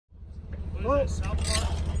What is it, South Park?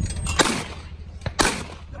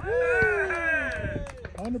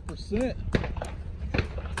 100%.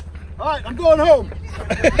 All right, I'm going home.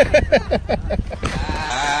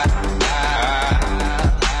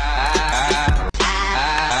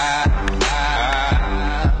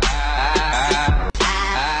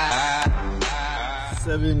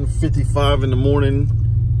 7:55 in the morning,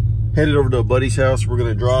 headed over to a buddy's house. We're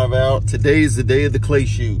gonna drive out. Today is the day of the clay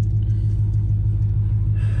shoot.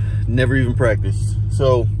 Never even practiced.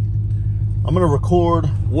 So I'm gonna record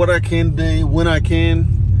what I can today, when I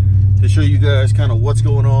can, to show you guys kind of what's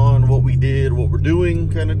going on, what we did, what we're doing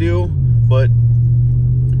kind of deal. But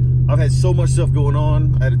I've had so much stuff going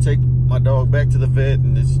on. I had to take my dog back to the vet,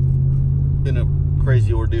 and it's been a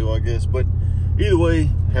crazy ordeal, I guess. But either way,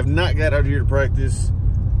 have not got out here to practice.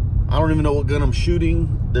 I don't even know what gun I'm shooting.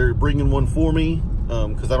 They're bringing one for me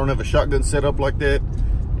because I don't have a shotgun set up like that,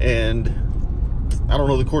 and I don't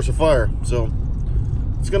know the course of fire. So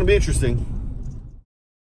it's going to be interesting.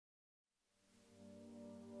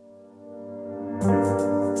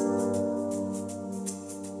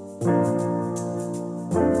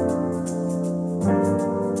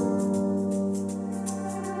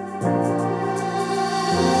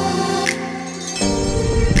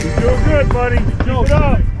 Doing good, buddy. Keep it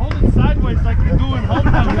up. Hold it sideways like you're doing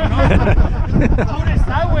homecoming. Hold it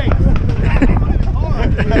sideways.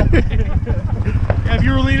 Yeah, if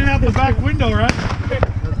you were leaning out the back window, right?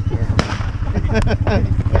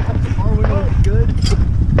 Our window is good.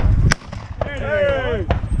 Hey.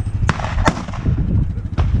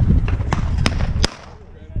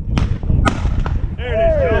 There it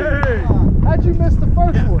is, Joe. How'd you miss the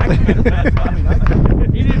first one?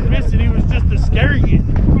 He didn't miss it. He was just scaring you.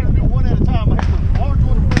 We're gonna do one at a time. I have the large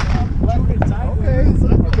one first time.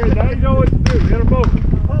 Okay, now you know what to do. Hit them both.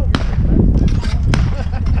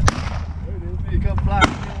 You come fly.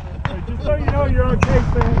 Just so you know, you're on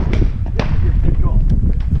case, man. Good call.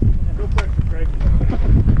 Go pressure, Craig.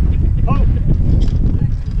 Oh.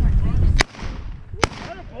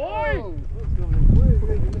 Boy.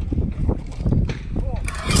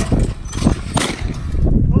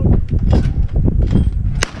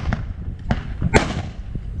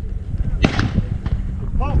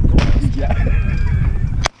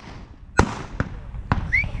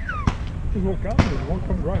 One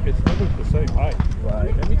comes right. It's never the same height. Right.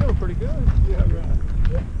 And you're doing pretty good. Yeah, right.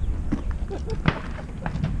 Yeah.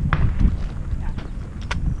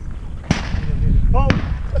 Oh.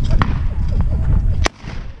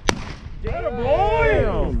 Get him,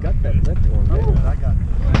 boy! Got that left one. I got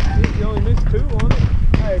it. You only missed 2 on it.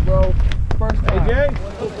 Hey, bro. First time. Hey, Jay.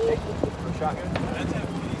 Shotgun.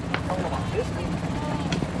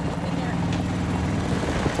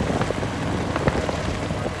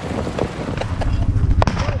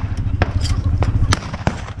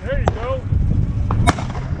 There you go.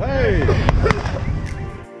 Hey.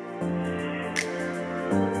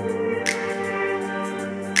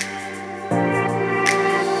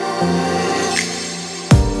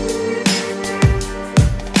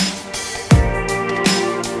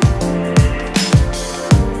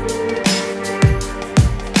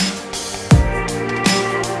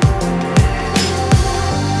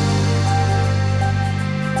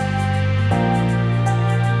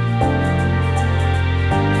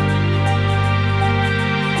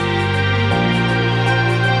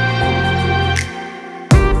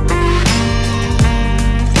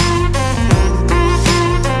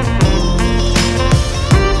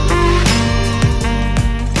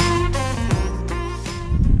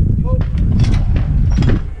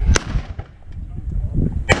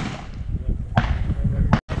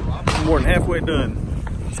 More than halfway done.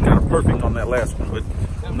 It's kind of perfect on that last one, but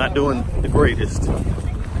I'm not doing the greatest.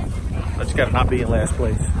 I just got to not be in last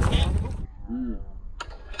place.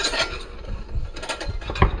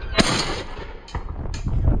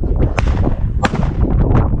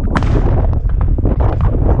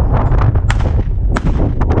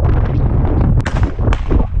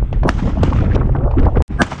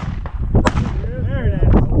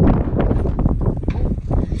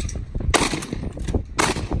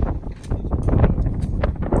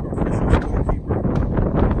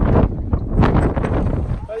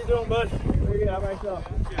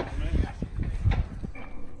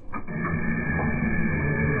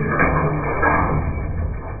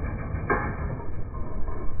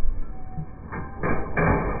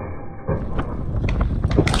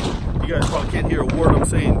 You guys probably can't hear a word I'm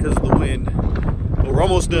saying because of the wind, but we're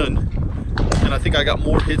almost done, and I think I got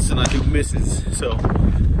more hits than I do misses. So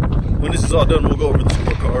when this is all done, we'll go over the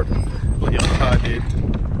scorecard and let you know how I did.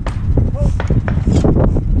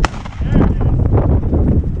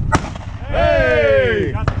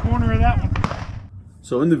 Hey! Got the corner of that one.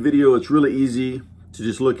 So in the video, it's really easy to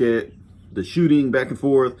just look at the shooting back and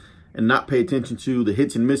forth and not pay attention to the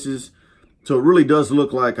hits and misses. So it really does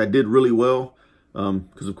look like I did really well,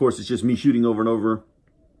 because of course it's just me shooting over and over.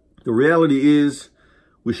 The reality is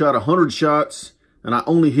we shot 100 shots and I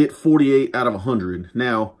only hit 48 out of 100.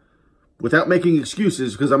 Now, without making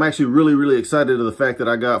excuses, because I'm actually really excited of the fact that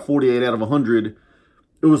I got 48 out of 100.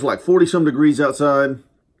 It was like 40-some degrees outside.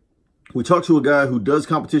 We talked to a guy who does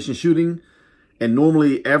competition shooting and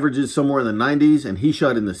normally averages somewhere in the 90s, and he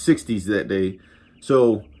shot in the 60s that day.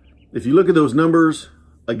 So if you look at those numbers,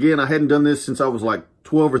 again, I hadn't done this since I was like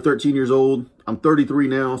 12 or 13 years old. I'm 33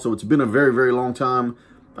 now, so it's been a very long time.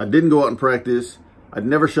 I didn't go out and practice. I'd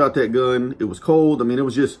never shot that gun. It was cold. I mean, it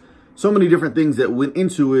was just so many different things that went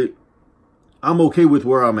into it. I'm okay with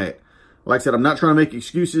where I'm at. Like I said, I'm not trying to make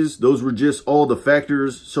excuses. Those were just all the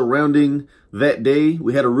factors surrounding that day.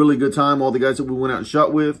 We had a really good time. All the guys that we went out and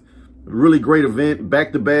shot with. Really great event.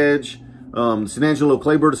 Back to badge. San Angelo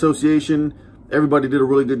Claybird Association. Everybody did a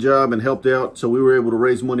really good job and helped out. So we were able to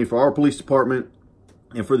raise money for our police department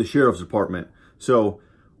and for the sheriff's department. So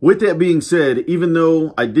with that being said, even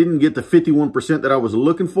though I didn't get the 51% that I was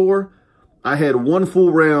looking for, I had one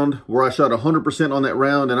full round where I shot 100% on that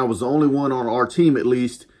round, and I was the only one on our team, at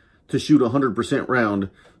least, to shoot 100% round.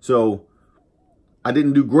 So I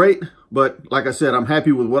didn't do great, but like I said, I'm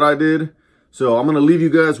happy with what I did. So I'm going to leave you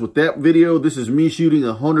guys with that video. This is me shooting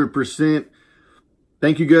 100%.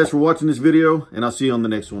 Thank you guys for watching this video, and I'll see you on the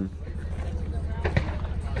next one.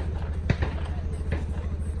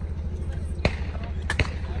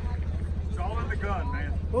 It's all in the gun,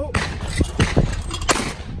 man. Oh.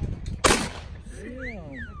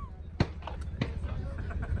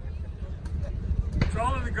 It's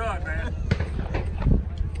all in the gun, man.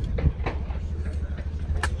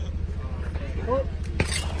 Oh.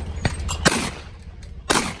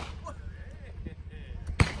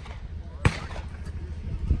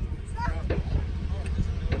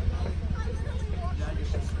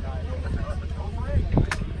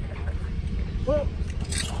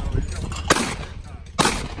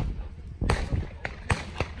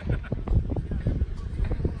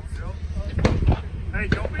 Hey,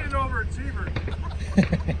 don't be an overachiever.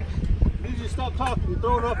 You need to stop talking. You're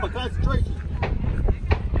throwing off my concentration.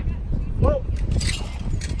 Whoa.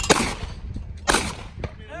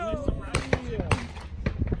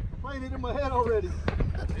 Playing it in my head already.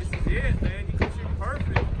 This is it, man. You can shoot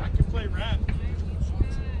perfect. I can play rap.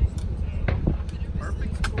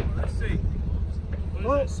 Perfect. Cool. Let's see.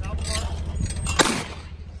 What is that, South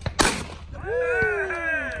Park?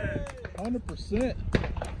 Hey! 100%.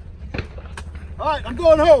 All right, I'm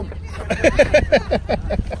going home.